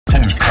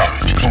Tony's talk.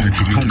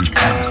 Tony's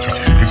talk.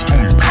 It's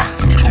Tony's talk.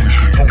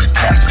 Tony's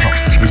talk.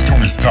 It's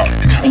Tony's talk.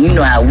 And you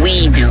know how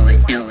we do it.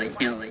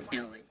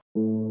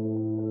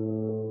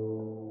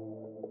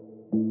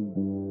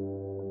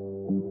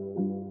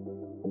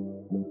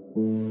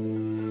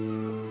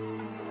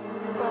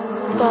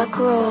 Buck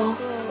roll.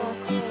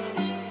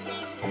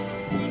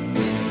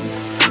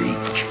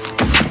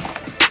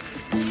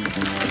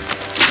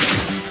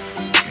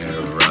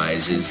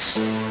 Terrorizes.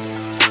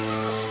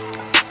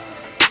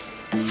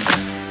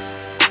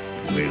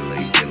 Wait till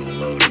they get a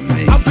load of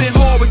me. I've been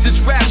hard with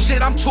this rap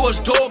shit, I'm towards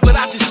dog, but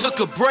I just took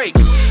a break.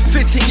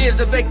 15 years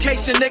of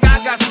vacation, nigga,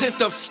 I got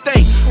sent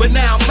upstate. But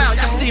now I'm out,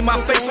 y'all see my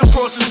face, I'm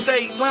crossing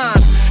state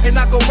lines. And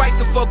I go right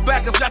the fuck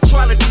back if y'all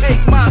try to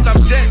take mines,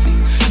 I'm deadly.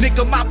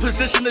 Nigga, my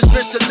position has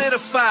been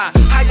solidified.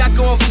 How y'all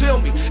gon'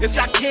 feel me if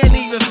y'all can't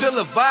even feel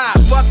a vibe?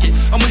 Fuck it,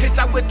 I'ma hit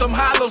y'all with them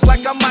hollows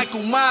like I'm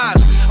Michael Myers.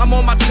 I'm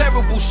on my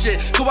terrible shit,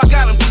 so I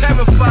got them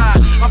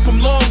terrified. I'm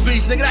from Long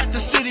Beach, nigga, that's the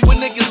city where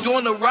niggas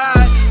gonna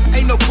ride.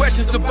 Ain't no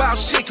questions about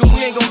shit, cause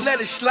we ain't gon' let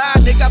it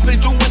slide. Nigga, I've been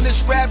doing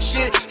this rap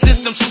shit since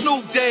them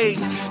Snoop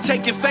days.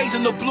 Taking phase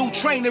in the blue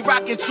train and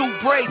rocking 2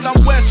 braids. I'm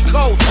West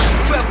Coast,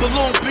 forever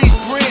Long Beach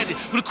branded.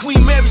 With a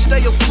Queen Mary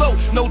stay afloat,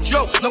 no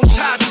joke, no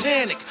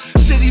Titanic.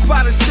 City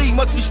by the sea,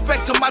 much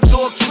respect to my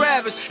dog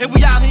Travis. And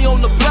we out here on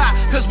the block,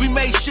 cause we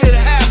made shit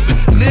happen.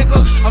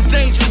 Nigga, I'm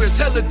dangerous,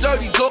 hella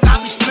dirty, dog, I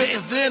be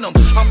spitting venom.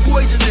 I'm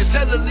poisonous,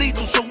 hella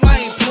lethal, so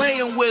I ain't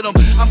playing with them.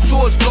 I'm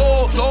towards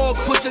dog,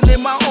 pushing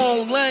in my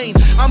own lane.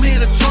 I'm here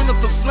to turn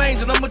up the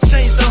flames and I'ma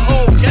change the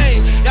whole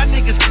game. Y'all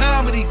niggas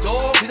comedy,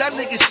 dog, that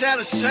niggas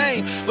sound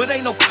ashamed. But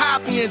ain't no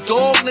copying,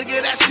 dog,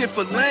 nigga, that shit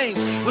for lames.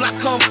 When I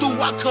come through,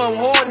 I come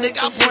hard,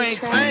 nigga, I bring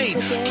pain.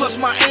 Plus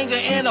my anger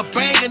and a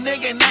banger,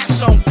 nigga, and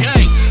that's on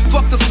gang.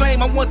 Fuck the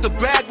fame, I want the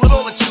bag with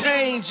all the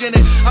change in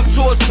it. I'm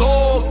towards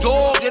dog,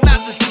 and I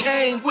just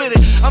came with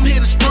it. I'm here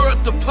to stir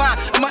up the pot,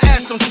 I'ma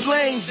add some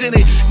flames in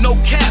it. No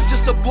cap,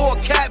 just a ball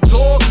cap,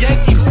 dog,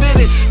 Yankee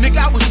fitted.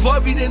 Nigga, I was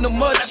buried in the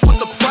mud, that's what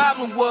the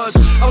problem was.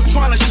 I was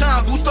trying to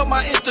shine, boost up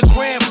my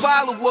Instagram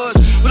followers.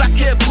 But I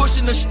kept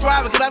pushing and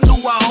striving, cause I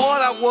knew how hard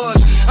I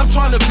was. I'm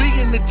trying to be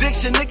in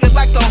addiction, nigga,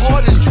 like the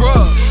hardest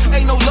drug.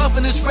 Ain't no love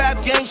in this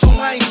rap game, so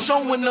I ain't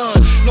showing none.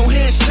 No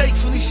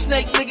handshakes from these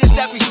snake niggas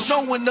that be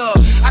showing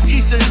up. I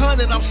keep it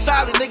 100, I'm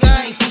solid, nigga,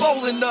 I ain't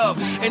folding up.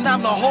 And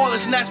I'm the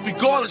hardest, and that's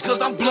regardless,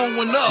 cause I'm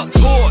blowing up.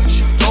 Torch,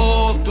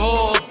 dog,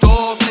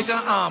 nigga,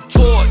 I'm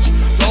torch.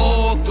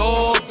 Dog,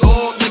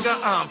 nigga,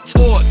 I'm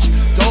torch.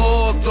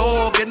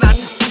 Dog, and I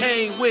just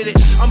came with it.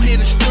 I'm here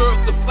to stir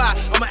up the pot,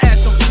 I'ma add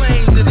some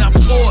flames and I'm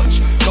torch.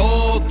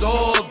 Dog,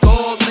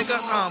 nigga,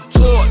 I'm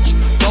torch.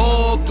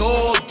 Dog,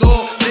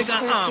 nigga,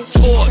 I'm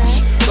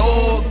torch.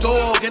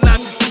 Dog, and I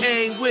just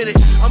came with it.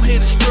 I'm here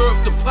to stir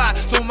up the pot,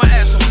 so I'ma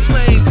add some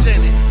flames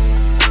in it.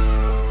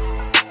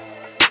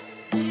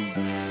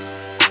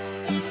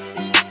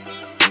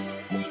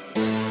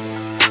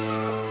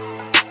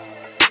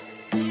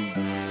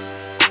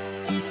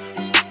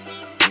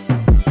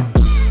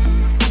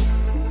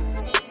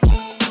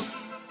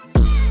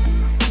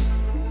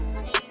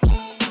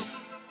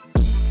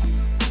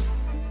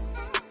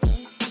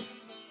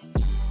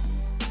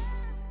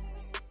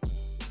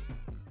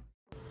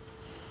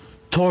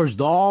 Torch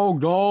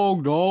Dog.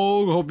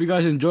 Hope you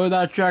guys enjoyed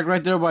that track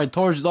right there by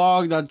Torch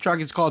Dog. That track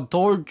is called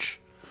Torch.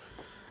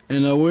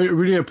 And we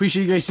really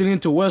appreciate you guys tuning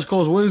into West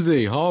Coast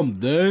Wednesday, Hump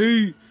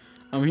Day.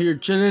 I'm here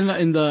chilling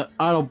in the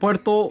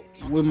aeropuerto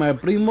with my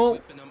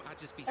primo.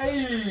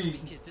 Hey.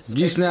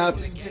 G-Snap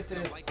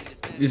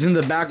is in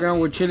the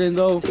background. We're chilling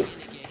though.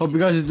 Hope you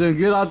guys are doing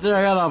good out there.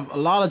 I got a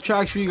lot of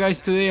tracks for you guys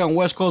today on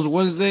West Coast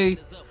Wednesday.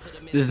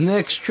 This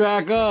next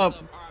track up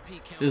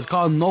is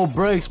called No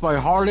Breaks by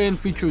Harden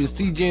featuring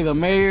CJ the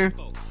Mayor.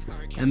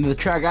 And the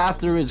track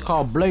after is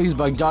called Blaze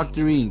by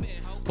Dr. Ing.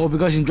 Hope you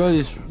guys enjoy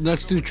these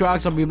next 2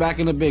 tracks. I'll be back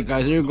in a bit,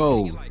 guys. Here it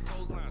goes.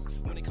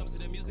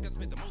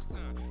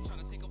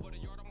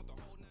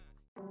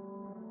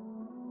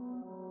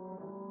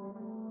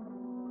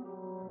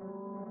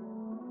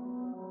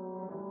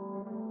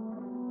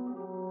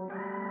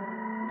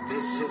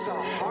 This is a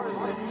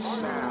Harlem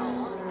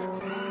sound.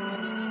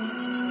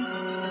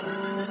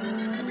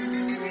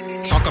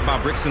 Talk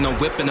about bricks and I'm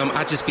whipping them.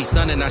 I just be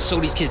sunning. I show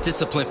these kids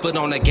discipline. Foot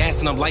on the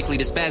gas and I'm likely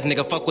to spaz.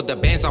 Nigga, fuck with the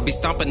bands. I'll be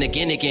stomping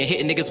again.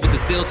 Hitting niggas with the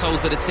steel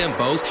toes of the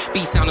Timbos.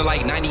 Beat sounding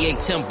like 98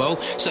 Timbo.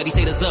 Shut these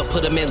haters up,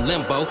 put them in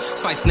limbo.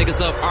 Slice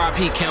niggas up,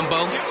 RP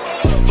Kimbo.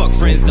 Fuck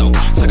friends though.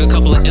 Took a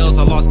couple of L's,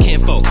 I lost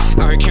kinfolk.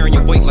 Out here carrying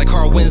your weight like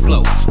Carl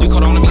Winslow. You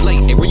caught on to me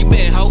late. Hey, where you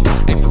been, ho?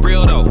 Hey, for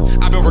real though.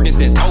 I've been working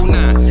since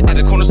 09. At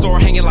the corner store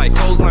hanging like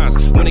clotheslines.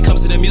 When it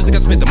comes to the music, I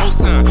spent the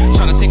most time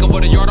trying to take over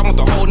the yard. I want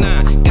the whole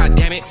 9. God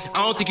damn it.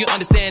 I don't think you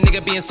understand,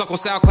 nigga. Being stuck on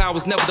SoundCloud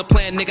was never the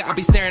plan, nigga. I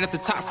be staring at the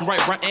top from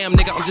right where I am,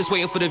 nigga. I'm just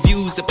waiting for the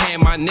views to pan,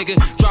 my nigga.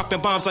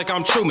 Dropping bombs like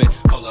I'm Truman.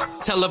 Hold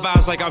up.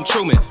 Televised like I'm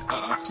Truman.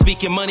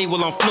 Speaking money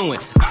while I'm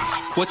fluent.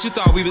 What you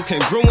thought we was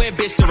congruent?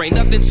 Bitch, there ain't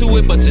nothing to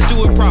it but to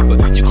do it proper.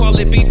 You call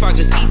it beef, I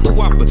just eat the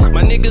Whopper.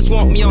 My niggas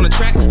want me on the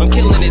track, I'm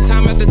killing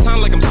time after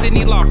time like I'm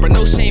Sydney Lauper.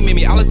 No shame in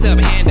me, I'll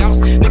accept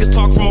handouts. Niggas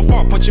talk from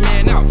afar, punch your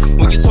man out.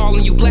 When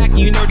when you black and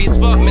you nerdy as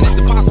fuck, man, it's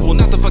impossible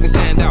not to fucking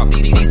stand out.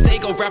 These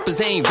Dago rappers,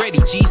 they ain't ready,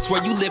 G.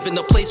 Swear you live in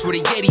a place where the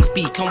Yetis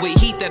be. Come with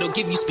heat that'll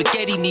give you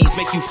spaghetti knees,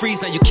 make you freeze,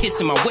 now you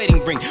kissing my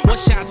wedding ring. One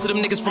shot to them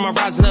niggas from my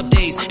rising up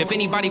days. If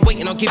anybody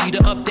waiting, I'll give you the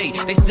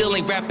update. They still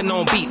ain't rapping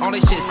on beat, all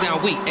they shit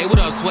sound weak. Hey, what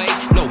up, Sway?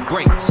 No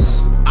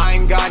breaks. I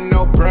ain't got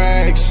no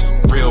breaks.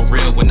 Real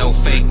with no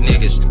fake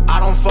niggas. I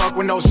don't fuck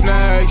with no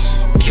snakes.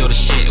 Kill the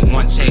shit in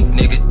one take,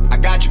 nigga. I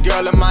got your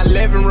girl in my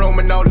living room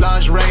with no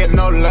lingerie and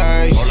no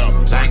lace.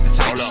 I ain't the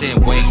type to sit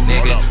and wait,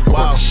 nigga.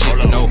 Work the shit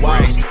with no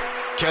breaks.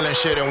 Killing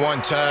shit in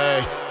one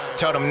take.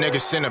 Tell them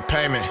niggas send a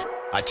payment.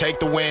 I take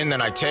the win,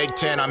 then I take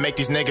 10. I make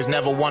these niggas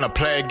never wanna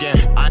play again.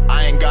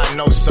 I ain't got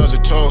no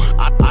substitute.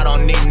 I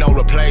don't need no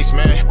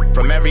replacement.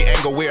 From every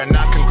angle, we are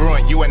not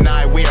congruent. You and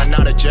I, we are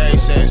not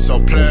adjacent. So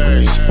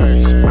please,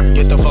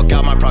 get the fuck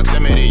out my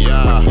proximity,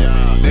 yeah.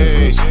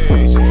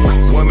 These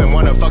women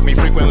wanna fuck me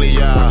frequently,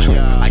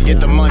 yeah. I get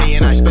the money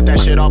and I split that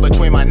shit all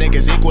between my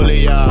niggas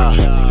equally,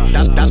 yeah.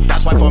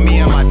 That's why for me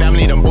and my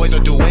family, them boys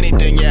will do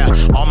anything, yeah.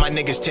 All my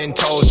niggas 10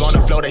 toes on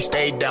the floor, they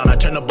stay down. I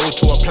turn the booth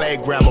to a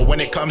playground, but when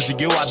it comes to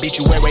you, I beat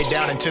you way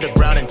down into the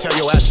ground and tell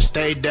your ass to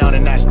stay down.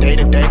 And that's day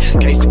to day,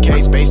 case to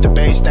case, base to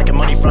base, stacking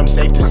money from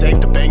safe to safe,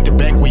 to bank to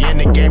bank. We in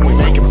the game, we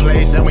making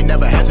plays and we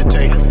never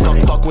hesitate.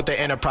 Fuck with the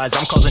enterprise,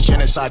 I'm causing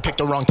genocide. Pick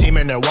the wrong team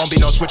and there won't be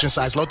no switching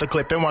sides. Load the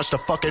clip and watch the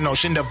fucking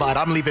ocean divide.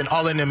 I'm leaving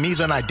all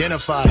enemies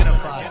unidentified.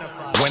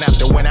 Win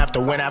after win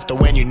after win after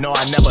win, you know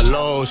I never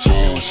lose.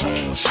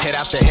 Hit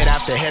after hit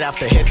after hit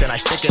after hit, then I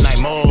stick and I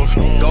move.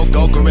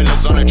 Go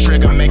gorillas on a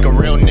trigger, make a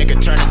real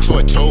nigga turn into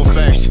a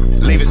two-face.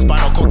 Leave his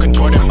spinal cord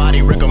contorted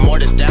body, rigor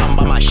mortis down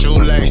by my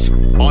shoelace.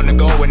 On the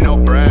go with no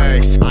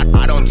breaks,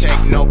 I don't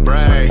take no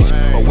breaks.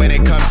 But when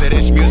it comes to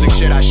this music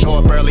shit, I show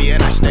up early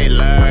and I stay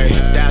late.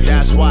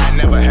 That's why I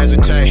never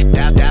hesitate.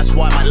 That's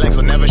why my legs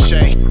will never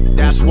shake.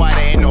 That's why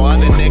there ain't no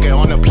other nigga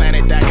on the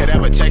planet that could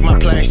ever take my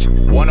place.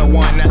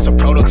 101, that's a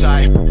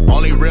prototype.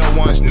 Only real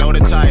ones know the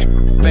type.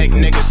 Fake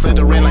niggas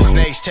slithering like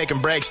snakes, taking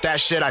breaks,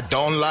 that shit I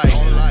don't like.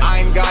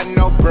 I ain't got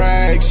no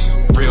breaks.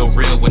 Real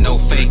with no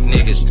fake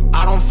niggas.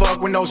 I don't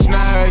fuck with no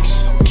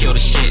snakes. Kill the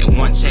shit in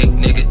one take,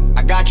 nigga.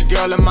 I got your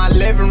girl in my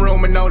living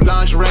room with no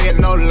lingerie and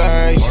no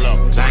lace.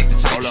 I ain't the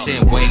type to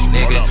sit and wait,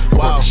 nigga.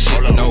 Work the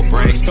shit with no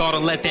breaks. Thought to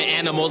let the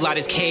animal out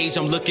his cage.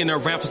 I'm looking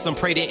around for some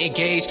prey to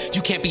engage.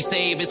 You can't be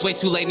saved, it's way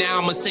too late now.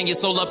 I'ma send your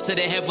soul up to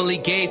the heavenly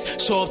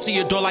gates. Show up to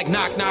your door like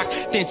knock knock,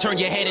 then turn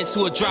your head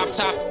into a drop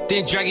top,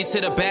 then drag you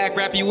to the back,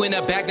 wrap you in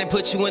a bag, then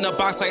put you in a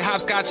box like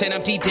hopscotch and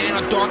empty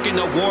down. Dark in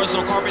the war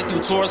zone, carving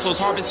through torsos,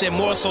 harvesting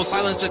more so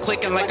silence the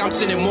clicking like I'm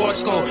sitting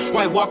Morse code.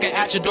 White walking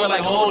at your door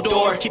like hold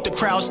door. Keep the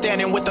crowd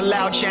standing with the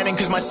loud chanting,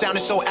 cause my sound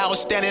is so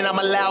outstanding. I'm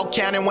a loud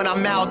cannon when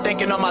I'm out,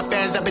 thinking on my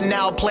fans that been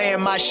now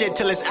playing my shit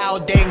till it's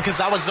outdated. Cause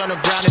I was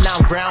underground and now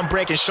I'm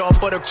groundbreaking. Show up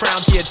for the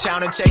crown to your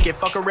town and take it.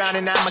 Fuck around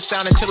and I'm a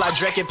sound until I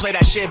drink it. Play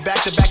that shit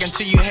back to back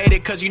until you hate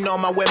it. Cause you know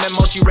my women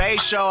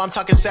multi-racial. I'm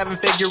talking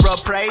 7-figure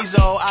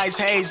appraisal. Eyes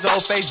hazel,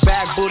 face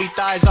back, booty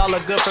thighs, all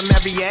look good from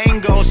every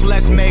angle. So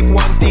let's make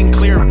one thing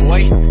clear,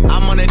 boy.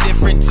 I'm on a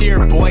different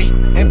tier, boy.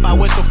 If I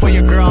whistle for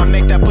your girl, I'll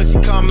make that pussy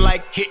come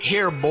like hit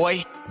here,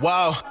 boy.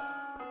 Whoa.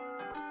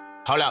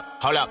 Hold up,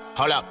 hold up,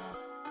 hold up.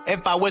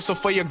 If I whistle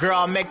for your girl,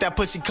 I'll make that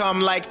pussy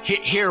come like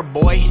hit here,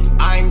 boy.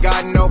 I ain't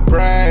got no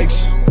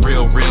breaks.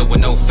 Real with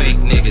no fake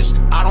niggas.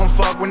 I don't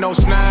fuck with no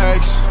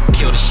snakes.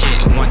 Kill the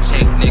shit in one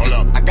take,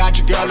 nigga. I got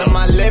your girl in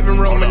my living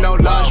room with no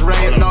lingerie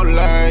and no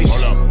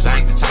lace. I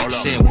ain't the type to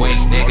sit and wait,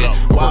 nigga.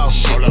 Work the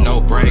shit with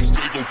no breaks.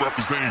 Dago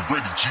rappers, they ain't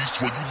ready, G.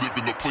 Swear you live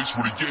in a place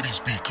where the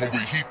Yetis be. Come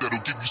with heat that'll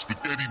give you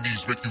spaghetti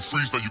knees, make you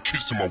freeze, now you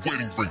kissing my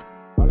wedding ring.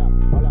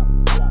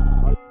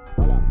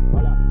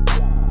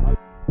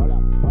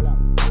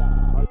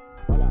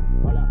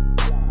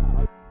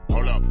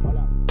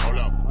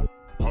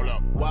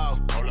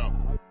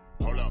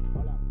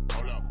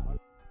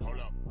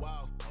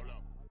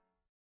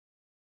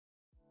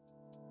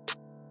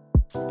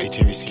 Hey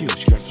Terry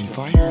Skills, you got some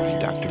fire?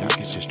 Dr. Luke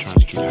is just trying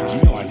to get high.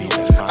 You know I need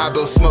that fire. I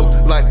blow smoke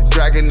like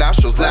dragon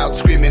nostrils, loud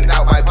screaming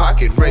out my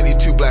pocket, ready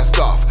to blast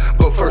off.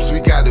 But first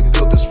we gotta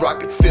build this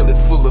rocket, fill it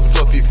full of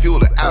fluffy fuel,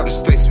 to outer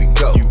space we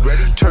go. You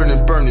ready?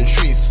 Turning burning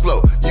trees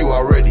slow, you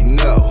already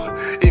know.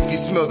 If you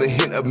smell the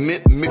hint of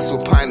mint mixed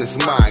with pine, it's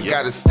mine.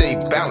 Gotta stay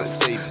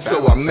balanced,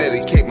 so I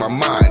medicate my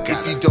mind.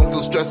 If you don't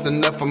feel stressed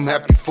enough, I'm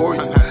happy for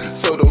you.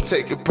 So don't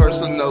take it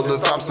personal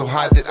if I'm so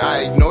high that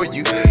I ignore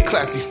you.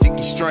 Classy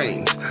sticky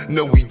strains,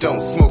 no we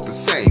don't smoke the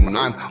same.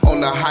 I'm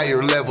on a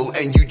higher level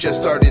and you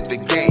just started the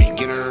game.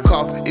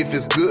 Cough if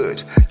it's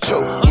good,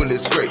 choke when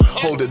it's great.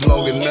 Hold it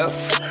long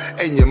enough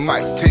and you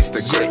might taste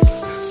the grape.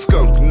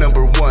 Skunk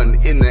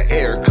 #1 in the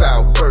air,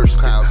 cloud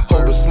bursting.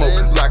 Hold the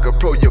smoke like a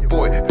pro, your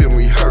boy been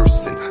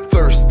rehearsing.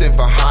 Thirsting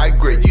for high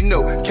grade, you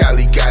know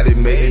Cali got it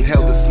made.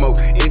 Inhale the smoke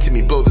into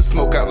me, blow the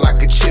smoke out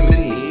like a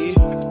chimney.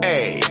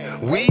 Ayy,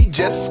 we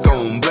just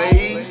gon'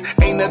 blaze,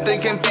 ain't nothing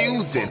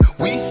confusing,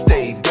 we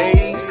stay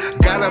dazed.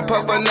 Got Gotta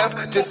puff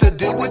enough just to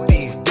deal with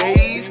these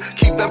days.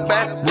 Keep the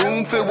back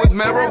room filled with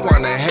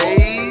marijuana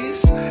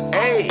haze.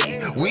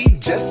 Ayy, we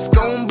just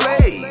gon'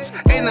 blaze.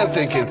 Ain't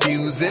nothing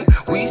confusing,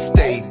 we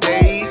stay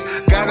dazed.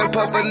 Gotta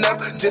puff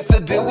enough just to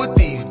deal with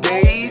these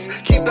days.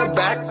 Keep the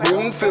back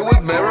room filled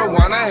with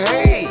marijuana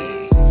haze.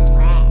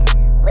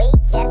 We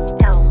just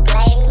gon'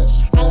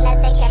 blaze. Ain't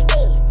nothing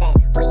confusing,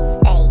 we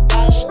stay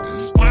dazed.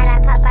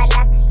 Gotta puff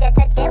enough just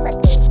to deal with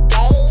these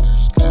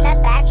days. Keep the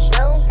back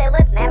room filled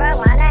with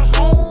marijuana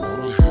haze.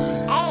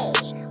 Hey,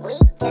 we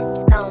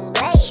just gon'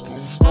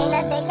 blaze. Ain't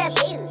nothing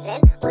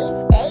confusing, we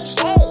stay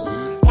dazed.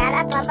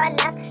 Gotta puff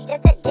enough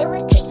just to deal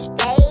with these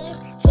days.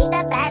 Keep the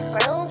back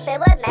room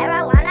filled with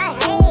marijuana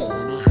haze.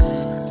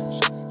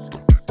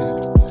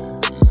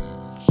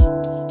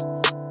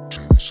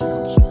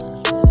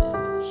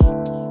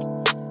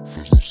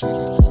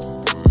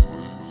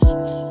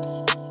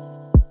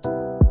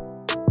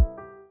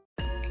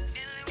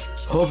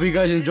 Hope you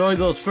guys enjoyed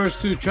those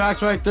first two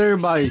tracks right there.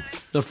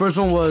 The first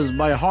one was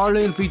by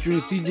Harlan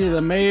featuring CJ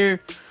the Mayor.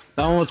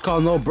 That one was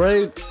called No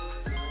Breaks.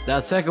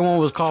 That second one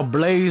was called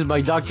Blaze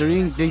by Dr.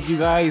 Ink. Thank you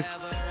guys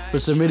for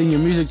submitting your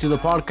music to the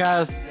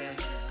podcast.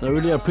 I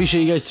really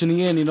appreciate you guys tuning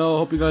in. You know,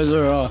 hope you guys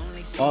are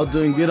all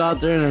doing good out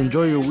there and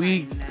enjoy your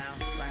week.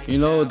 You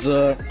know, it's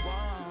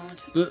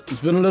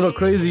been a little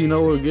crazy. You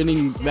know, we're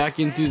getting back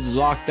into the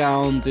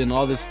lockdowns and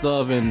all this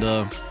stuff, and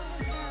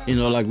you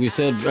know, like I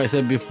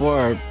said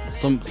before,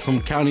 some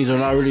counties are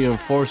not really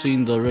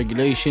enforcing the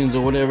regulations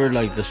or whatever,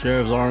 like the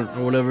sheriffs aren't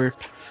or whatever.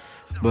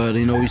 But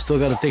you know, we still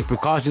gotta take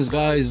precautions,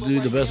 guys. Do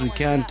the best we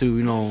can to,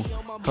 you know,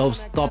 help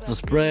stop the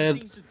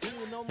spread.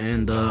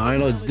 And I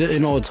know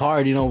it's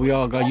hard. You know, we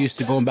all got used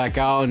to going back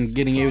out and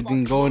getting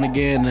everything going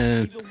again,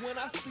 and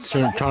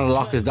trying to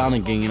lock us down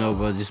again. You know,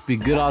 but just be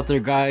good out there,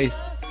 guys.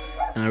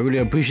 And I really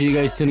appreciate you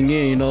guys tuning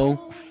in. You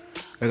know,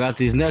 I got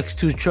these next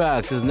two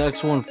tracks.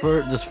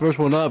 This first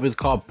one up is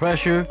called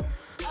Pressure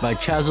by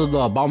Chazzle the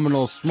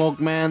Abominable Smoke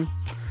Man,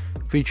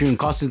 featuring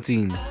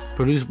Constantine,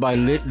 produced by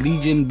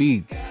Legion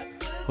Beats.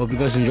 Hope you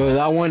guys enjoy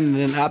that one. And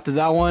then after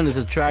that one is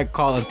a track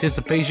called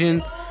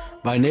Anticipation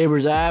by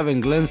Neighbors Ave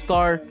and Glenn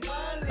Star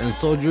and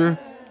Soldier.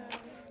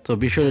 So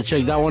be sure to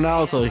check that one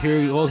out. So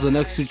here goes the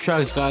next two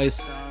tracks, guys.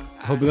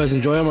 Hope you guys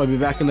enjoy them. I'll be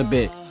back in a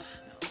bit.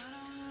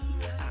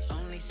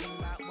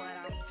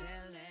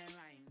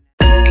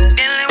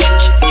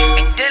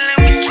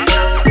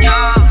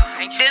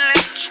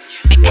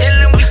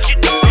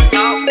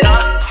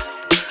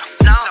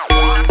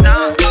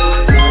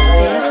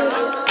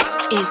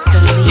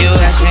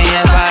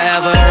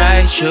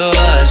 You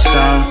a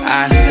song,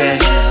 I said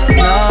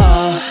no.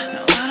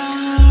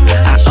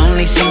 I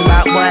only sing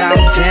about what I'm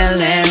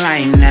feeling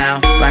right now.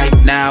 Right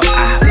now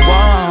I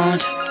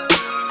won't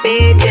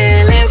be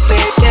dealing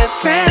with the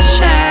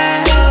pressure.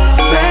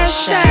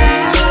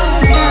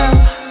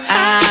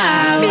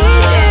 I'll be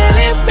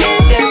dealing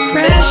with the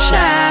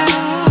pressure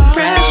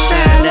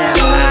that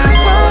I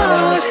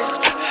won't.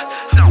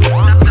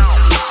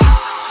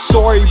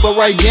 Sorry, but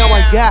right now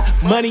I got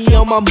money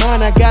on my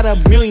mind. I got a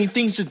million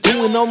things to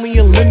do in only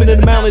a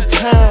limited amount of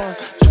time.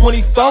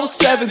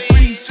 24/7,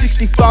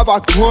 365 I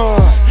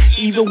grind.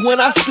 Even when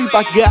I sleep,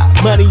 I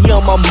got money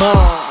on my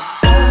mind.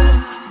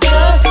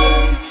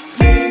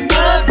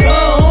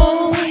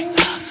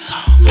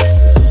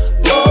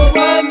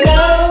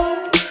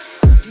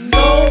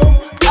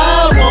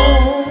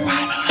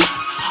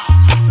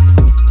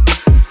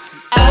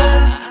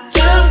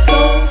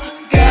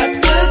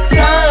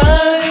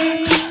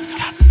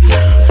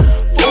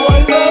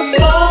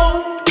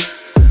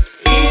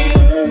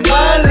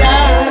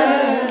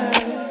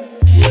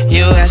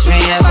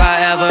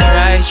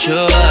 You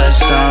a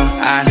song,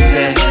 I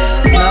said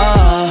no.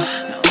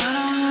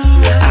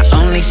 I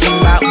only sing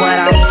about what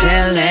I'm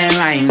feeling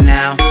right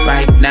now.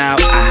 Right now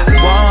I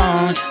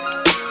won't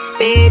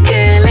be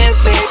dealing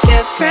with the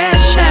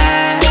pressure.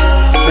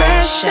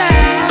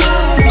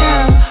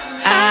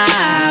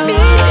 I'll be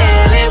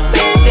dealing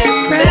with the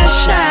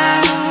pressure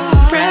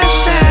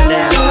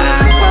that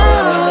I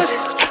won't.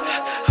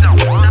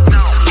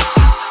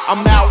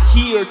 I'm out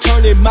here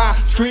turning my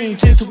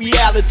dreams into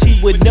reality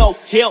with no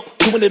help,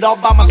 doing it all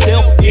by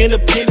myself,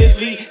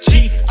 independently.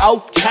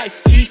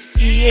 G-O-K-E-E-N-T.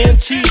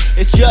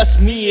 It's just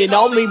me and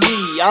only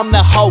me. I'm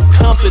the whole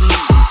company.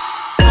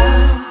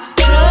 I'm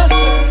just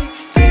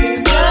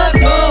in my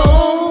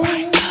zone.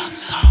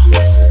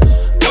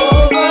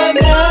 Oh, right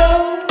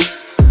now,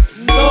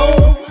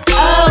 no, I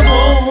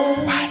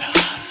won't.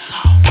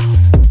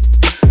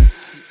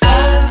 I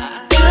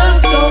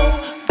just don't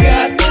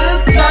got the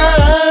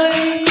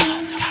time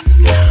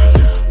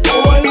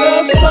for a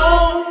love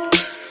song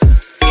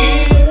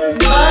in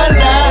my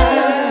life.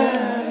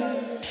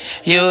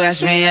 You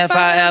asked me if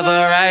I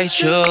ever write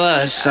you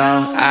a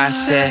song, I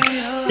said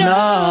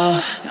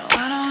no.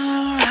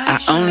 I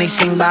only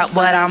sing about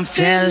what I'm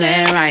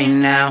feeling right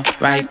now.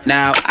 Right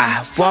now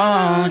I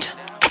won't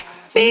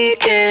be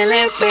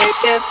dealing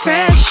with the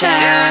pressure.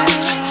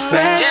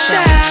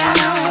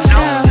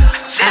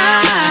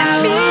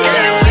 I'll be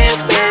dealing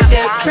with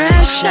the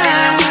pressure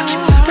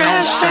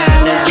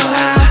that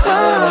I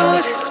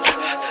won't.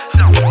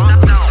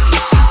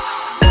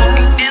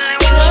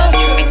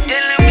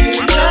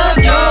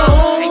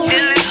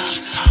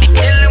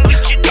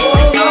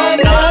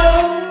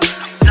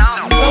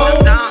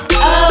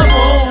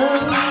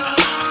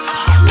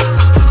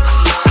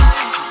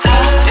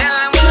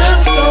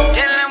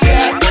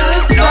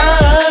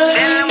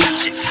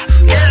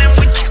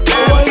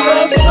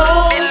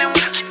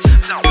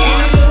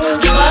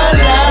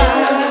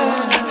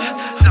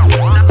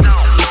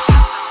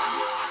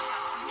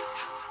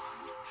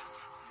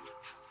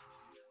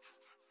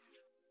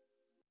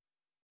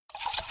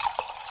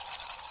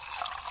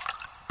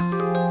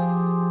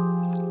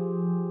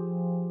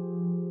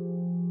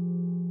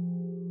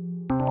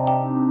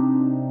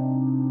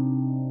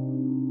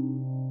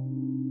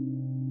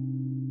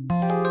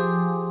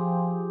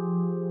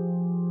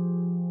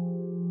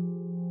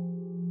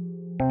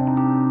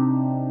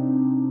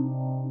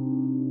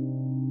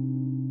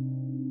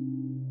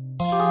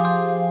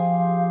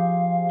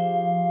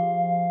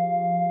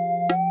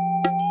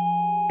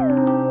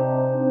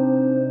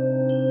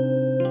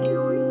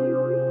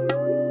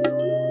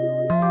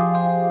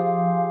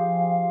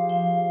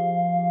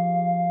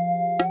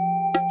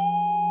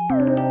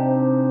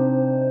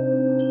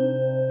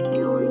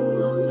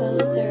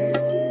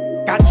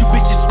 Got you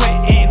bitches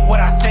sweating what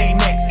I say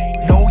next.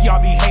 Know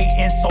y'all be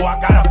hating, so I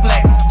gotta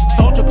flex.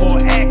 Soldier boy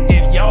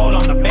active, y'all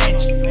on the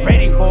bench.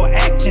 Ready for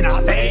action, I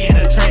stay in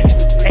the trench.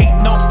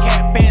 Ain't no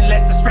capping,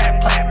 less the strap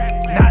clap.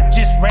 Not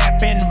just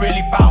rapping,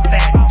 really bout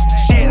that.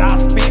 Shit I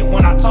spit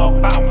when I talk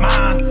about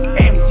mine.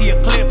 Empty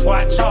a clip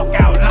while I chalk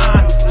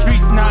outline.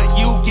 Streets not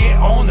you, get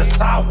on the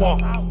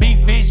sidewalk.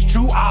 Beef is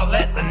true, I'll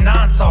let the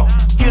non-talk.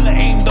 Killer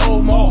aim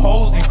though, more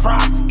hoes than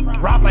Crocs.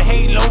 Rapper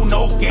Halo,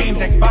 no games,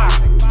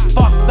 Xbox.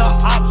 Fuck the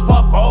ops,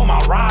 fuck all my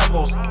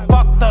rivals.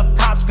 Fuck the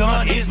cops,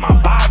 gun is my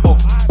Bible.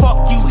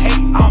 Fuck you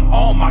hate, I'm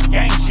on my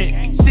gang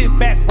shit. Sit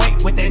back,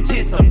 wait with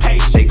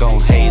anticipation. They gon'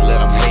 hate, let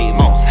them hate,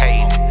 most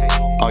hate.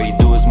 All you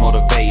do is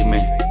motivate me.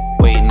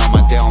 Waiting on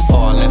my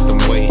downfall, left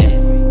them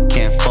waiting.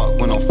 Can't fuck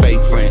with no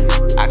fake friends.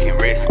 I can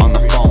risk. On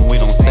the phone, we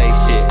don't say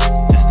shit.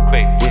 Just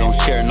quick. We don't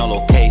share no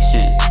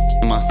locations.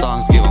 And my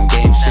songs give them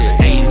game shit.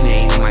 Hating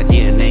ain't in my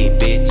DNA,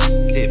 bitch.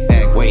 Sit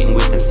back, waiting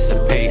with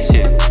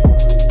anticipation.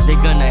 They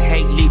gonna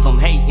hate, leave them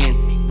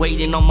hating.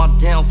 Waiting on my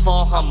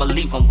downfall, I'ma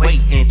leave them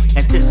waiting.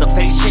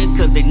 Anticipation,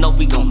 cause they know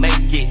we gon'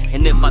 make it.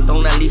 And if I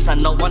don't, at least I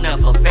know I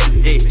never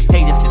faked it.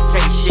 Haters can say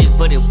shit,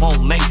 but it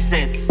won't make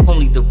sense.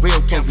 Only the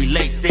real can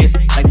relate this.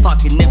 Like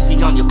Pocket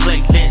Nipsey on your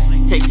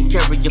playlist. Taking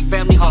care of your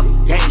family on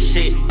some gang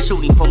shit.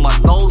 Shooting for my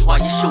goals while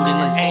you shooting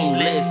an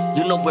aimless.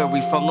 You know where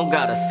we from, don't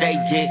gotta say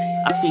it.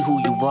 I see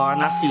who you are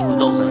and I see who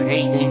those are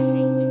hating.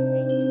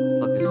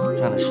 Fuckers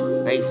trying to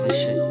show face and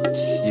shit.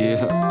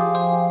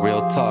 Yeah,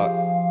 real talk.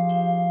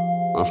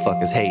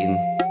 Motherfuckers hating.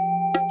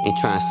 Ain't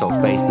trying to show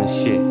face and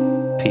shit.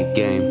 Peep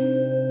game.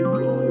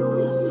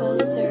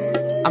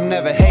 I'm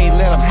never hate,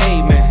 let them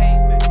hate me.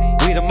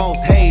 We the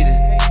most hated.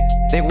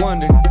 They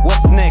wonder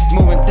what's next,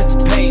 move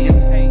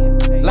anticipating.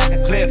 Like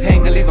a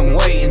cliffhanger, leave them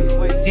waiting.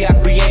 See, I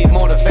create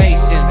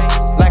motivation.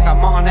 Like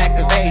I'm on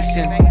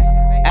activation.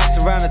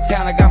 Ask around the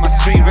town, I got my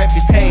street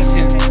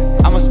reputation.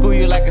 I'ma school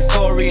you like it's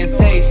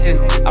orientation.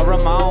 I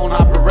run my own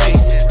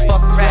operation.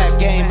 Fuck this rap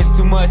game, it's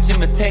too much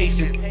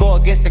imitation. Go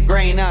against the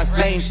grain, now it's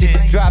lame shit.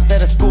 Dropped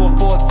out of school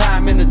 4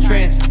 times in the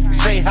trenches.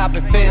 Straight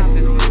hopping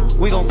fences.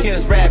 We gon' kill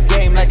this rap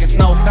game like it's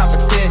no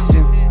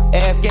competition.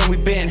 AF game, we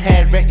been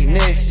had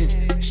recognition.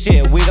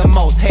 Shit, we the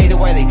most hated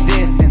while they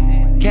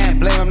dissing. Can't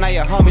blame them, now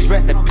your homies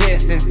resting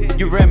pissing.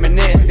 You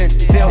reminiscing,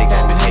 still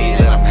tapping hate,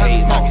 let them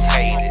hate, most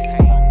hated.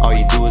 All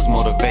you do is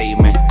motivate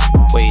me.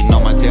 Waiting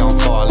on my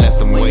downfall, left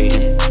them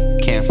waiting.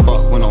 Can't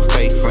fuck with no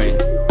fake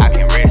friends. I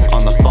can risk.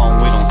 On the phone,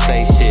 we don't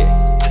say shit.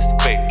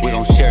 We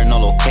don't share no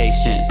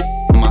locations.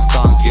 And my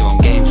songs give them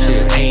game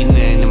shit. Ain't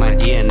nothing in my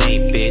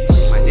DNA, bitch.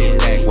 Sit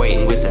back,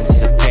 waiting with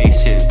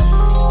anticipation.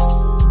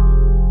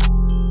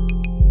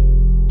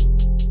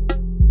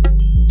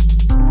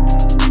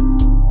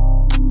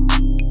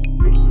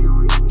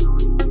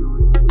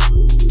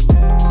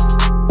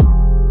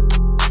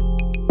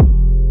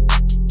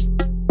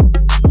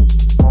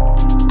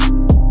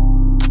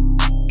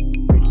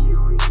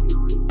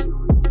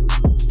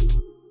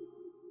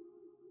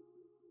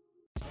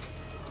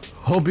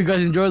 Hope you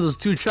guys enjoyed those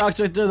 2 tracks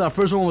right there. That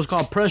first one was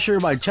called Pressure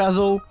by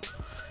Chazo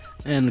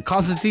and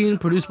Constantine,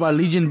 produced by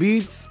Legion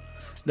Beats.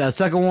 That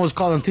second one was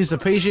called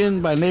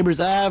Anticipation by Neighbors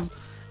Ave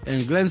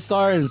and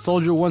Glenstar and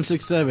Soldier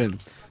 167.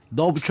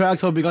 Dope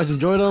tracks. Hope you guys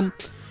enjoyed them.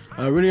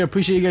 I really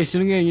appreciate you guys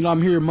tuning in. You know,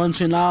 I'm here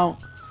munching out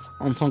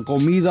on some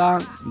comida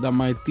that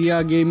my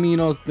tia gave me. You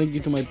know, thank you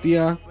to my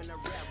tia.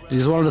 I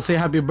just wanted to say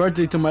happy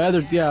birthday to my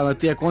other tia, my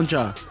tia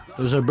Concha.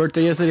 It was her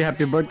birthday yesterday.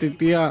 Happy birthday,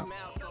 tia.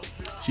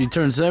 She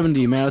turned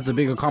 70, man. That's a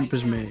big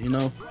accomplishment, you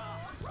know.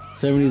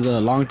 70 is a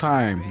long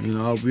time, you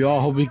know. We all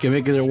hope we can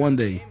make it there one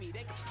day.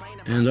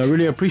 And I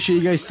really appreciate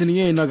you guys tuning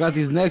in. I got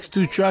these next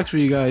 2 tracks for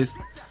you guys.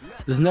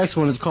 This next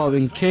one is called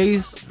In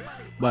Case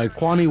by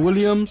Kwani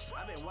Williams.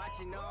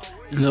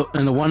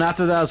 And the one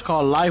after that is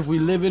called Life We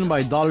Live In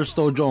by Dollar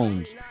Store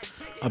Jones.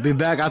 I'll be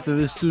back after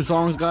these 2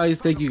 songs, guys.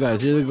 Thank you,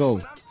 guys. Here they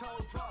go.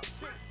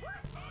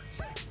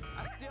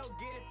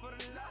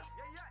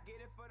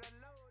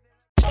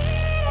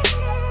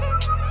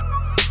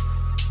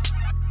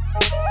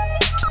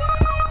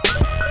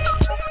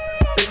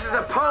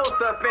 Supposed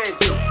to offend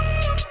you.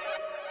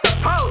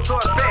 Supposed to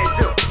offend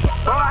you.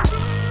 Boy.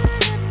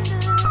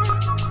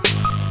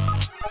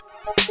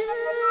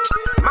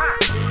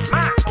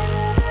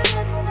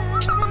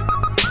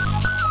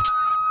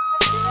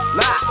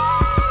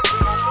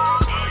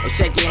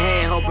 shake your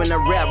hand, hoping the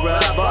rep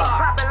rub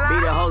off.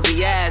 Beat a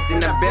hosey ass, then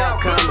the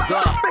belt comes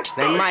off.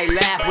 They might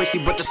laugh with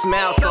you, but the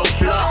smell so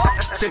flaw.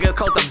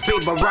 Sugarcoat the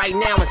beat, but right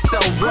now it's so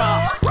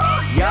raw.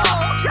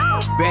 Y'all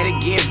better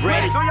get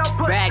ready.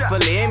 Bag full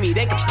of Emmy,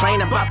 they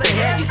complain about the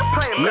heavy.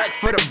 Nuts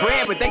for the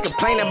bread, but they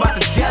complain about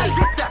the jelly.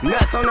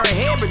 Nuts on her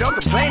head, but don't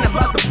complain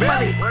about the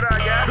belly.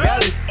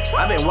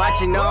 I've been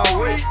watching all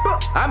week.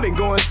 I've been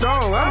going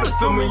strong, I'm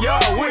assuming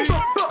y'all weak.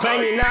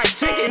 Claiming not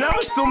chicken, I'm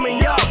assuming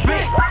y'all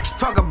big.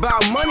 Talk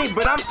about money,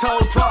 but I'm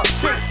told talk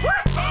shit.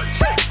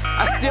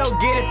 I still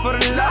get it for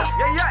the love,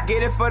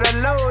 get it for the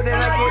load,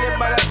 and I get it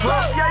by the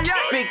book.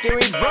 Speak in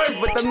reverse,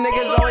 but them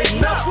niggas always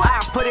know. I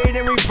put it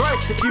in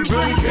reverse if you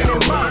really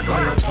feelin' mine.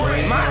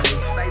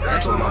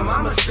 That's what my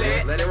mama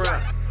said. Let it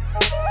run.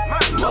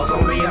 Most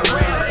gon' be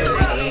around till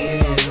the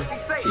end.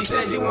 She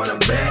said you wanna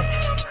bet,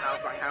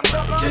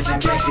 just in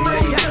case you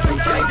maybe just in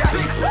case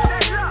people.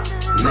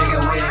 Nigga,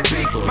 we ain't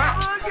people.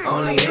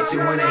 Only hit you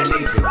when they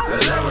need you. The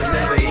love was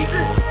never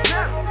equal.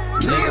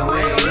 Nigga, we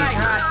ain't like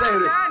how I say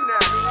this.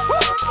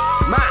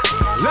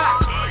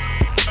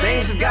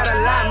 Things just got a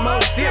lot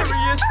more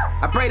serious.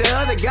 I pray the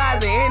other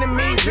guys and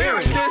enemies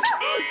hearing this.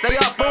 Stay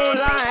off phone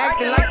line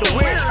acting like the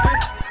winners.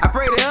 I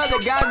pray the other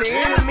guys and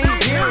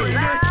enemies hearing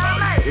this.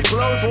 The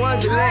close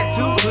ones you let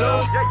too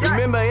close.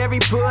 Remember every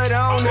put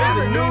on is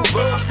a new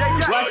book.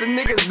 Watch the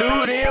niggas do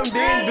them,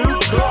 then do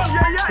coke.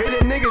 Hit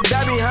the niggas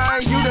die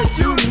behind you that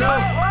you know.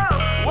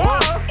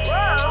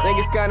 Think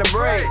it's kinda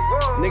brave.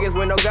 Niggas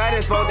with no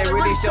guidance, folk, they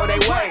really show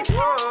they ways.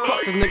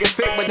 Fuck this nigga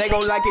pick, but they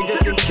gon' like it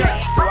just in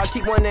case. So I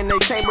keep one in their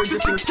chamber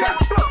just in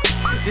case.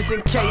 Just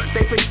in case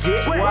they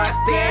forget where I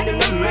stand in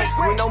the mix.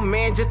 With no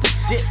man, just the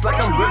shits,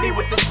 like I'm really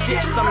with the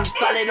shit. Something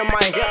solid on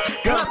my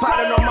hip,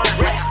 gunpowder on my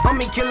wrist.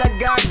 Homie kill a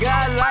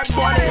guy like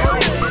Barney on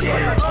this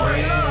shit.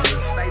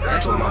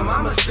 That's what my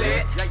mama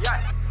said.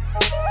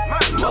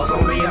 Most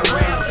gon' be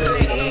around till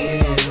the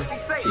end.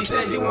 She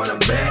said you wanna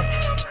bet,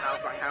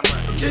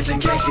 just in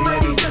case you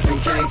maybe just in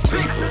case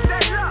people.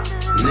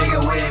 Nigga,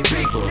 we ain't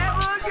people.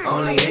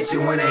 Only hit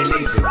you when they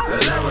need you.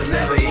 The love was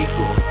never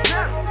equal.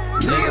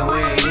 Nigga, we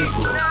ain't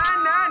equal.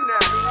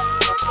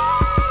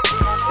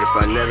 If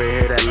I never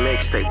hear that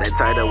mixtape, that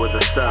title was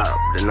a sub,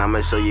 then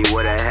I'ma show you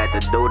what I had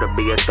to do to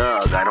be a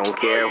thug. I don't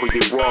care who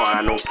you are,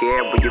 I don't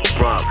care where you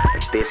from.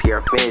 If this here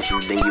offends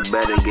you, then you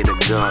better get a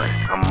gun.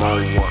 I'm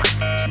on one.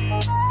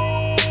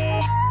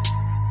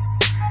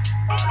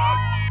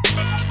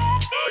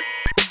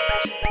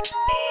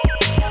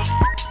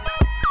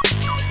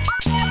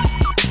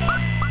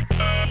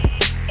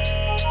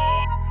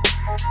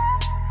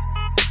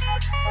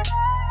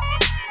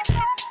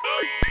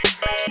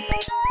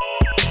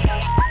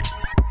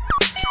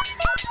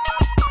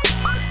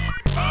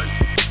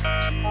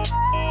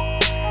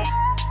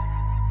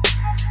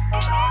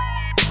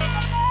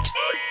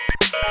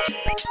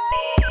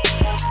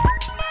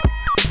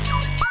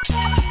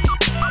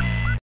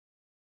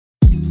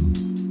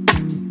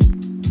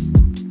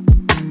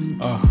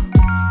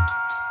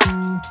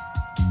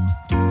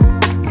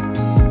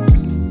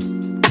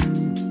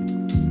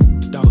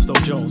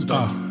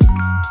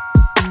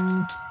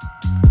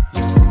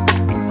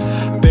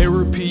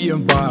 Therapy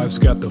and vibes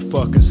got the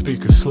fucking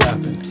speaker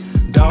slapping.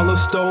 Dollar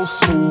stole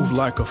smooth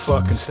like a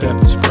fucking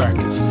steppers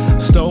practice.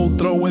 Stole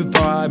throwing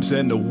vibes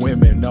and the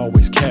women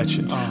always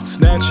catching.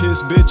 Snatch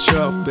his bitch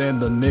up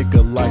and the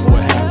nigga like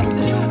what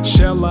happened.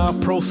 Shall I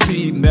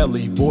proceed?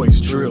 Nelly voice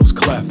drills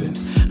clapping.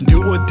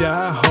 Do or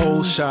die,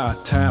 whole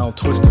Chi-Town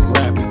twisted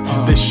rapping.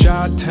 This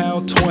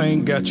Chi-Town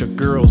twang got your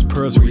girls'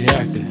 pearls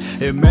reacting.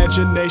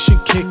 Imagination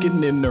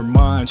kicking in their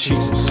mind,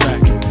 she's some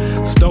smacking.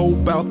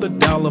 Stole out the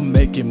dollar,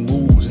 making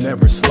moves,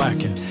 never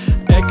slacking.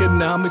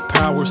 Economic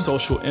power,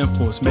 social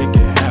influence, make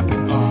it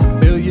happen.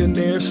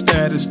 Billionaire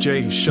status,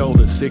 Jay showed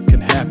us it can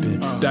happen.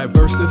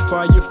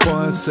 Diversify your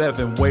funds,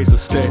 7 ways of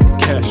steady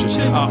cashing.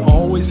 I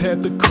always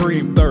had the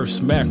cream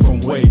thirst, Mac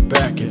from way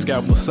back. It's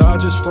got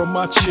massages from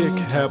my chick,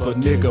 have a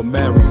nigga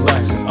mad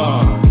relaxing.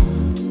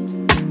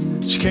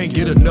 She can't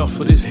get enough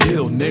of this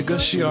hill, nigga.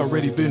 She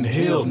already been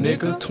healed,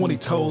 nigga. 20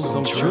 toes,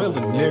 I'm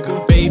drilling,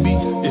 nigga. Baby,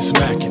 it's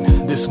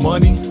macking. This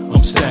money, I'm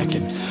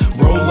stacking.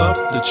 Roll up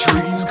the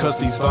trees, cause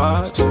these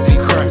vibes, they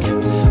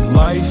cracking.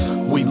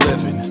 Life, we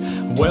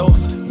living.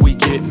 Wealth, we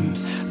getting.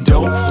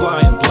 Dope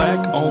flying black,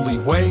 only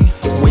way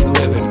we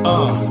living.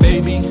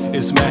 Baby,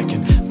 it's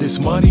macking. This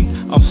money,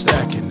 I'm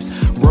stacking.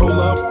 Roll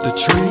up the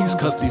trees,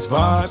 cause these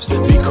vibes,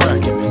 they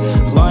cracking.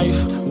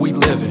 Life, we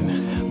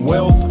living.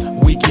 Wealth,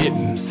 we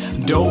getting.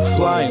 Dope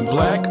flying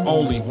black,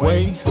 only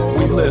way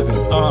we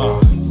living.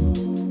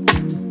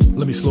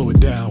 Let me slow it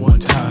down one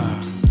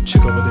time.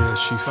 Chick over there,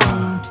 she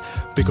fine.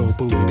 Big old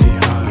booty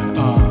behind.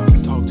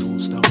 Talk to him,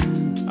 stop.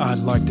 I'd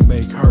like to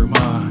make her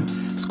mine.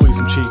 Squeeze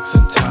some cheeks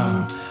in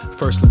time.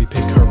 First, let me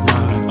pick her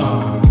line.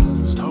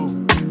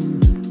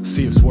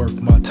 See if it's worth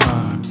my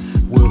time.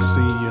 We'll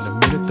see in a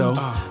minute though.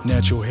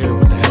 Natural hair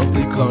with a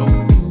healthy glow.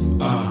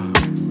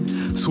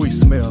 Sweet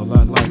smell,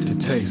 I'd like to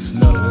taste.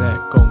 None of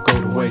that gon'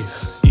 go to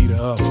waste. Eat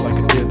her up like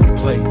a dinner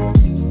plate.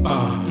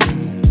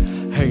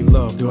 Hey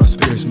love, do our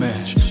spirits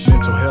match?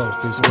 Mental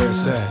health is where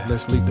it's at.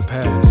 Let's leave the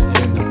past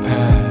in the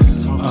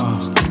past.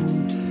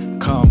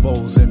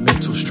 Combos and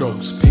mental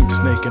strokes. Pink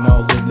snake and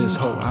all in this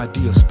whole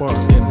idea spark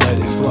and let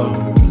it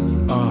flow.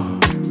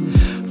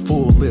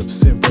 Full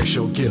lips, embrace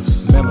your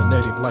gifts.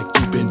 Melanated like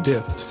you've been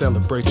dipped.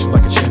 Celebration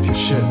like a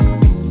championship.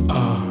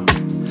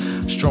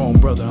 Strong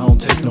brother, I don't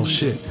take no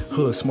shit.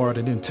 Hood smart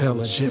and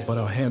intelligent, but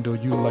I'll handle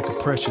you like a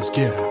precious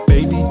gift.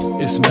 Baby,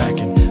 it's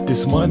mackin'.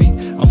 This money,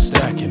 I'm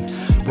stacking.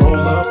 Roll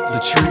up the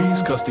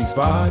trees, cause these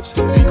vibes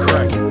be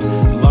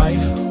cracking.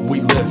 Life,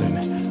 we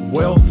living.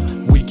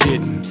 Wealth, we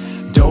getting.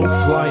 Dope,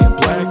 flying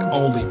black,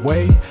 only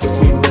way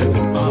we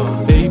living.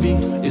 Baby,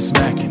 it's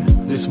mackin'.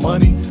 This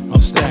money, I'm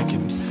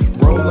stacking.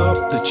 Roll up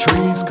the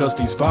trees, cause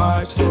these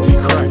vibes be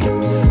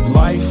cracking.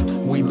 Life,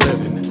 we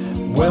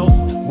living.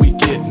 Wealth, we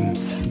getting.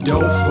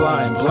 Dope,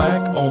 flying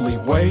black, only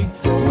way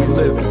we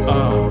living.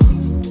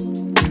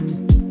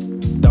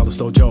 Dollar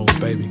Store Jones,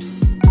 baby.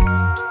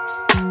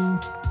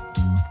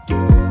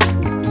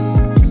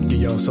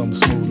 Give y'all something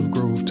smooth to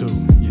groove to,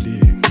 you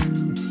dig?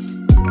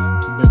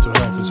 Mental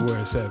health is where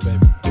it's at,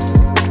 baby.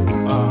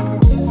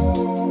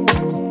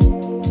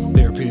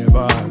 Therapy and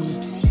vibes.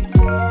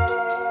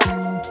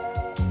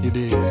 You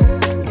dig?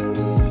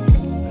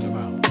 And I'm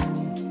out.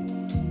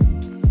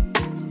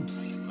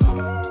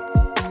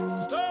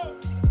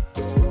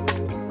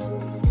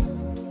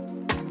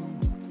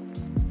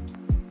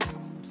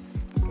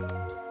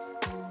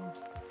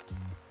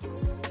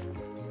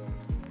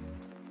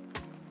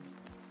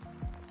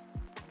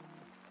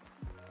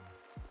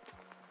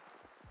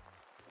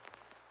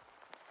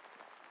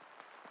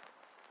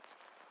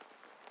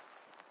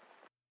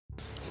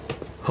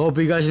 Hope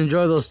you guys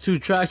enjoyed those two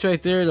tracks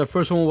right there. The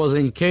first one was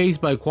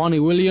Encased by Kwani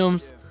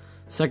Williams.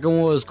 Second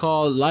one was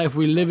called Life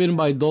We Livin'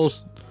 by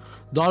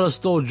Dollar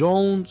Store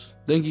Jones.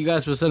 Thank you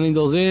guys for sending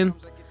those in.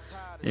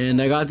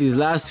 And I got these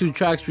last two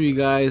tracks for you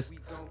guys.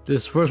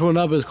 This first one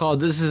up is called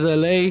This Is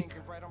LA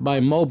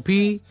by Mo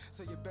P.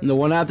 And the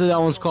one after that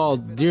one's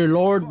called Dear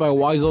Lord by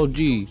Wise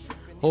OG.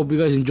 Hope you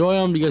guys enjoy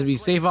them. You guys be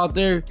safe out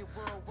there.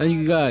 Thank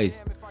you guys.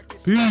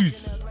 Peace.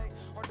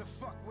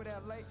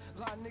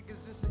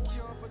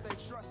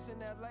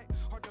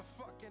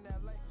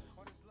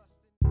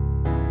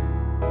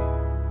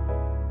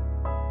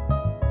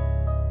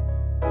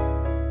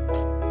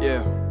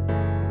 Yeah,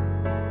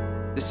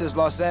 this is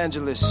Los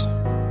Angeles.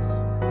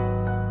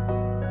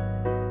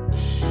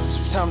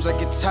 Sometimes I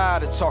get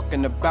tired of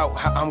talking about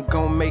how I'm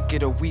gon' make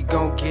it or we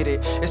gon' get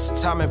it. It's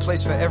a time and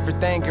place for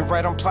everything, and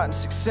right, I'm plotting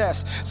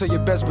success. So you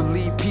best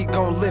believe Pete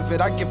gon' live it.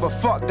 I give a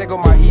fuck, there go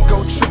my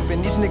ego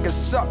tripping. These niggas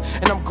suck,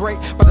 and I'm great,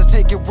 but to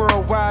take it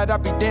worldwide.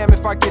 I'd be damned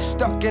if I get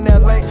stuck in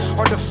LA.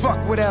 Hard to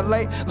fuck with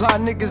LA. Lot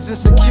of niggas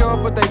insecure,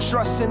 but they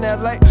trust in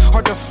LA.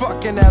 Hard to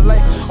fuck in LA.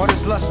 All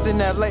this lust in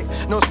LA.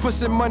 No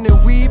pussy, money,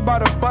 weed, by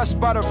the bus,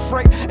 by the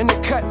freight. In the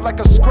cut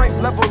like a scrape.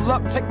 Level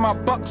up, take my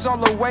bucks all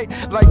the way.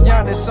 Like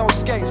Giannis on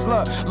skates.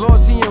 Look,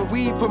 loyalty and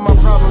weed put my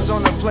problems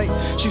on the plate.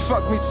 She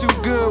fucked me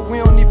too good, we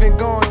don't even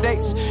go on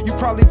dates. You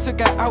probably took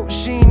her out,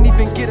 she ain't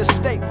even get a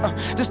steak.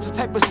 Just the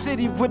type of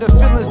city where the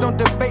feelings don't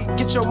debate.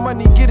 Get your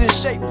money, get in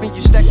shape, and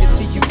you stack it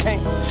till you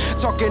can't.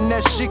 Talking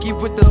that shiggy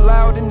with the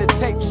loud in the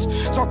tapes.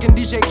 Talking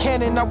DJ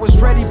Cannon, I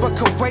was ready but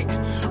could wait.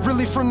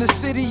 Really from the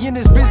city and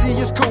as busy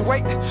as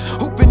Kuwait.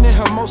 Hooping in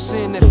Hermosa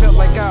and it felt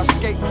like I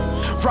escaped.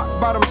 Rock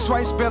bottom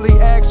twice, barely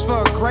asked for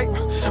a grape.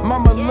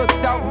 Mama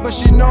looked out, but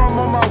she know I'm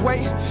on my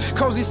way.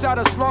 Cozy side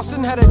of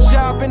Slauson, had a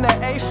job in the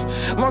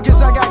 8th. Long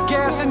as I got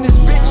gas in this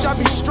bitch, I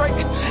be straight.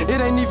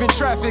 It ain't even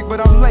traffic,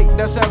 but I'm late,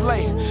 that's LA.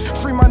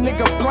 Free my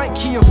nigga Blank,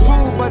 he a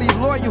fool, but he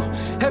loyal.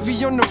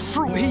 Heavy on the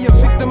fruit, he a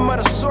victim of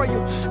the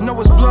soil. Know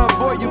it's blood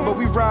boil you, but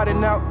we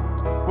riding out.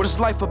 What is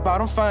life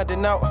about? I'm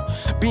finding out.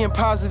 Being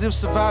positive,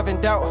 surviving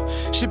doubt.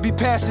 Should be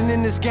passing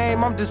in this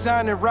game, I'm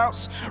designing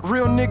routes.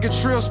 Real nigga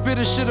trill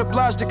spitter, should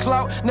oblige the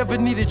clout. Never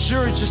need a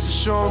jury just to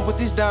show them what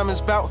these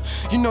diamonds bout.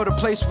 You know the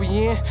place we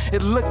in.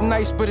 It look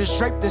nice, but it's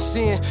draped in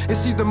sin.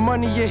 It's either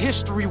money or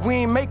history, we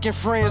ain't making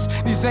friends.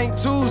 These ain't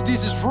tools,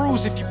 these is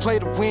rules if you play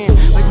to win.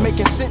 Like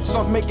making sense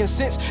off making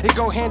sense. It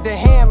go hand in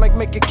hand like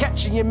making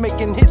catchy and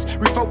making hits.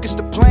 Refocus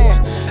the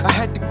plan. I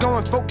had to go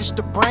and focus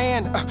the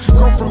brand.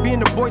 Grow from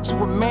being a boy to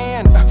a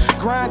man.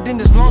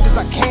 Grinding as long as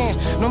I can.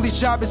 The only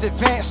job is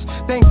advance.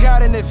 Thank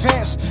God in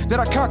advance that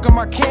I conquer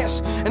my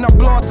cancer. And I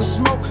blow out the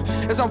smoke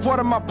as I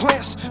water my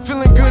plants.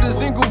 Feeling good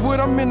as Inglewood,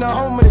 I'm in the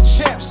home of the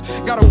champs.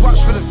 Gotta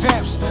watch for the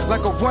vamps.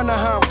 Like a wonder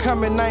how I'm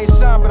coming. I ain't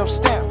signed, but I'm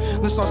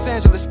stamped. This Los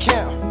Angeles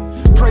camp.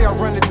 Pray I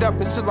run it up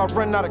until I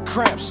run out of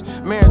cramps.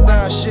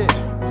 Marathon shit.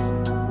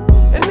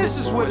 And this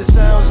is what it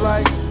sounds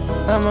like.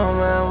 I'm on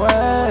my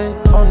way,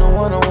 on the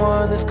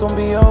 101, it's gonna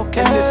be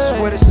okay. And this is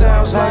what it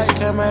sounds like. Lights,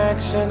 camera,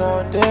 action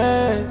all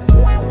day.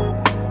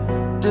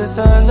 This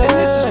LA. And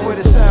this is what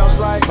it sounds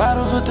like.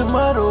 Bottles with the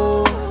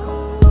models,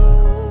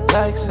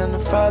 likes and the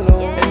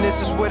follow. And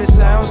this is what it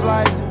sounds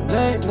like.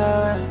 Late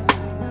night,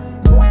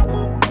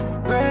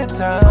 great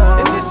time.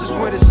 And this is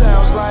what it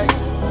sounds like.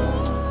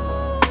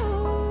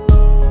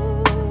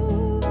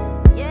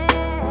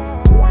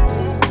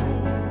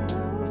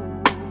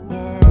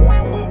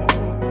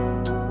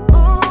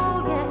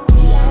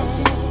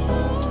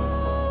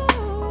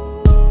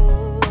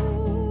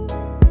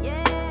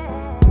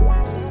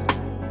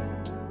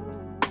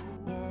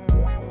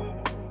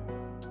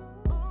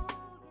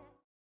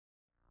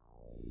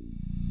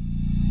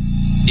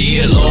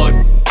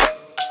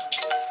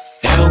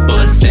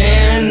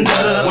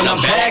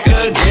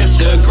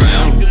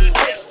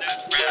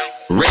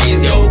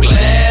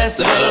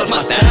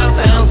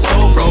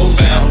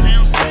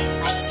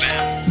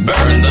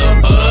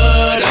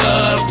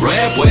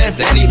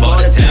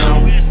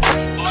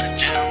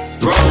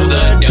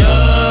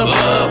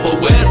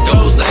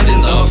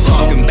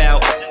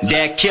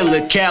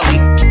 Killer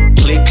Cali.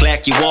 Click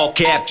clack, you all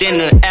capped in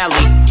the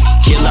alley.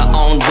 Killer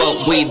on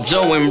what we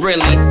doing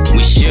really.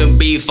 We should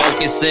be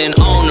focusing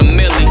on the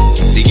milli.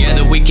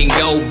 Together we can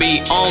go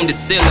beyond the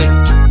ceiling.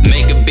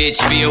 Make a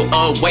bitch feel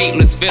a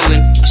weightless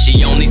feeling.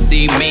 She only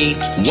see me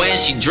when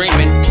she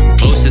dreaming.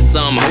 Close to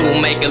some who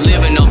make a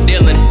living off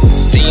dealing.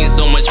 Seen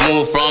so much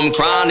move from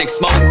chronic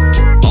smoke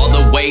all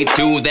the way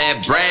to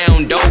that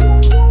brown dope.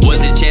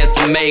 Was a chance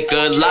to make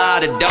a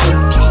lot of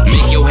dough.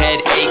 Make your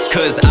head ache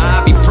cause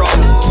I be pro.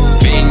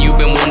 Been you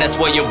been one, that's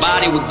where your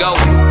body would go.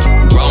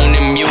 Grown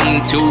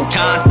immune to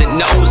constant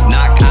no's.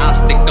 Knock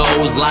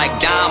obstacles like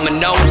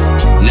dominoes.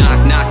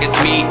 Knock knock, it's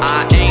me,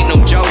 I ain't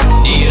no joke.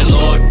 Dear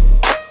Lord,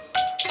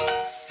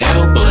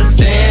 help us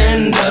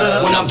stand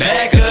up when I'm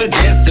back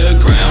against the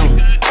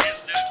ground.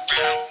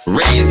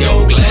 Raise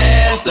your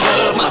glass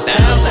up, my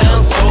sound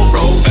sounds so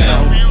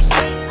profound.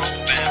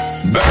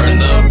 Burn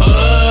the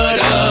bud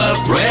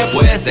up, rep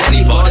West,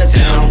 any part of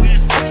town.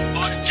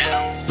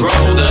 Throw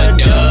the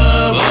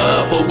dub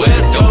up, a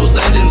West Coast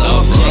legends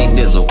are from.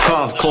 Dizzle,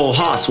 carve cold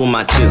hearts with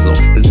my chisel.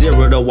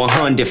 0 to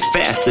 100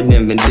 faster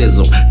than Vin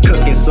Diesel.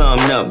 Cooking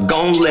something up,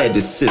 gon' let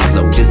it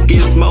sizzle. This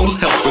gizmo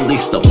help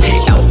release the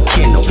pit out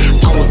Kindle.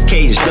 I was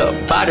caged up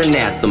by the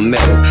naphtha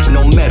metal.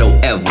 No metal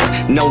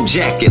ever, no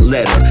jacket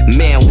letter.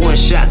 Man, one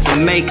shot to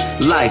make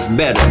life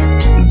better.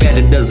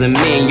 Better doesn't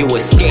mean you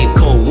escape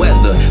cold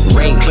weather.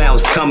 Rain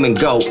clouds come and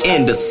go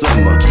in the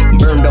summer.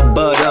 Burn the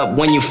bud up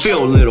when you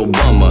feel a little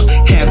bummer.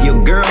 Have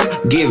your girl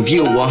give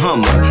you a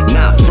Hummer.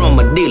 Not from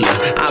a dealer,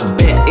 I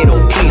bet it'll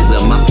please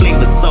her. My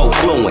flavor's so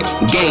fluent,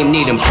 game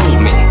need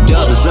improvement.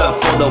 Dubs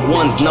up for the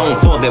ones known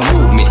for their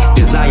movement.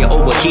 Desire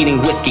overheating,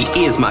 whiskey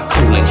is my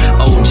coolant.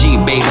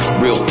 OG baby,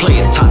 real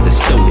players taught the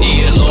student.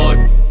 Dear Lord,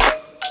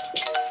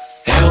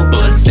 help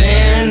us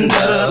stand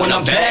up when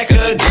I'm back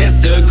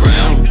against the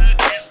ground.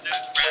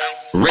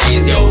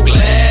 Raise your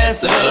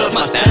glass up,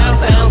 my sound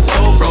sounds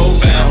so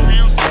profound.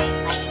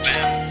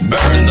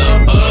 Burn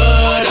the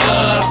bud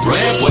up,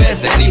 rep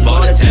West, any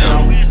part of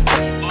town.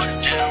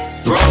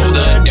 Throw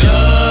the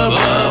dub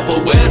up,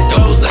 a West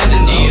Coast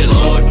legends, dear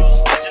Lord.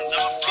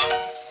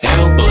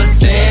 Help us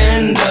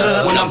stand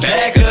up when I'm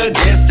back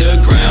against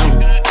the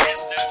ground.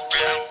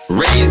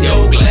 Raise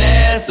your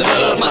glass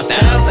up, my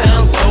sound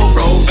sounds so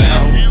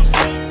profound.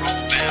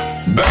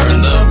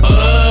 Burn the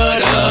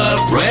bud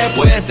up, rep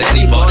West,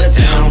 any part of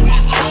town.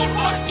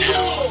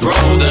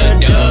 Throw the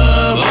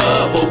dub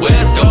up, a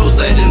West Coast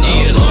legends,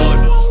 dear Lord.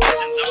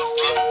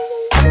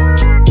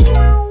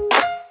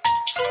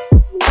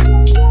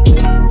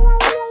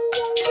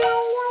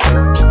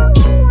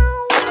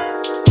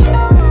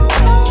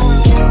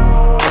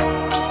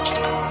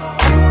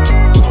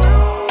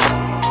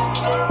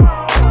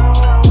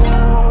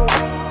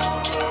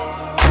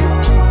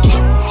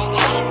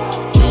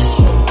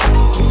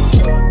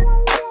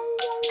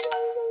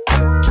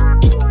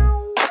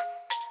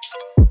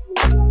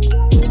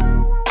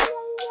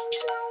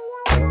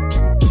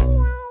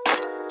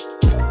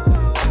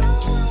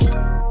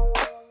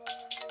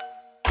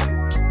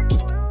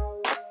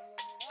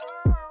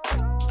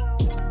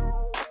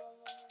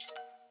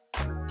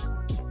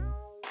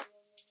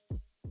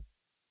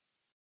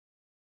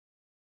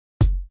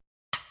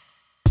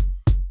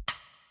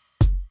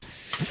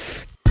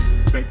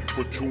 Thank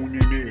you for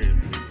tuning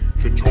in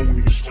to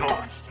Tony's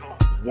Talk,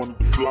 one of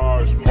the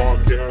flyest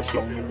podcasts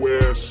on the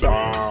west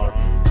side.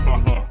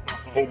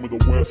 Home of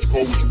the West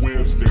Coast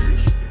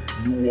Wednesdays.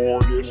 New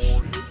artists,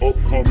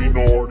 upcoming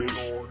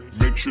artists.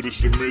 Make sure to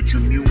submit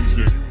your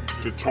music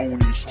to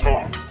Tony's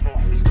Talk,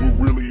 cause we're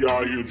really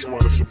out here trying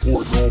to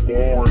support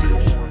local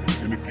artists.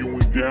 And if you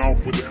ain't down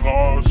for the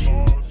cause,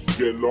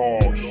 get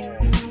lost.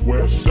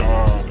 West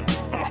side.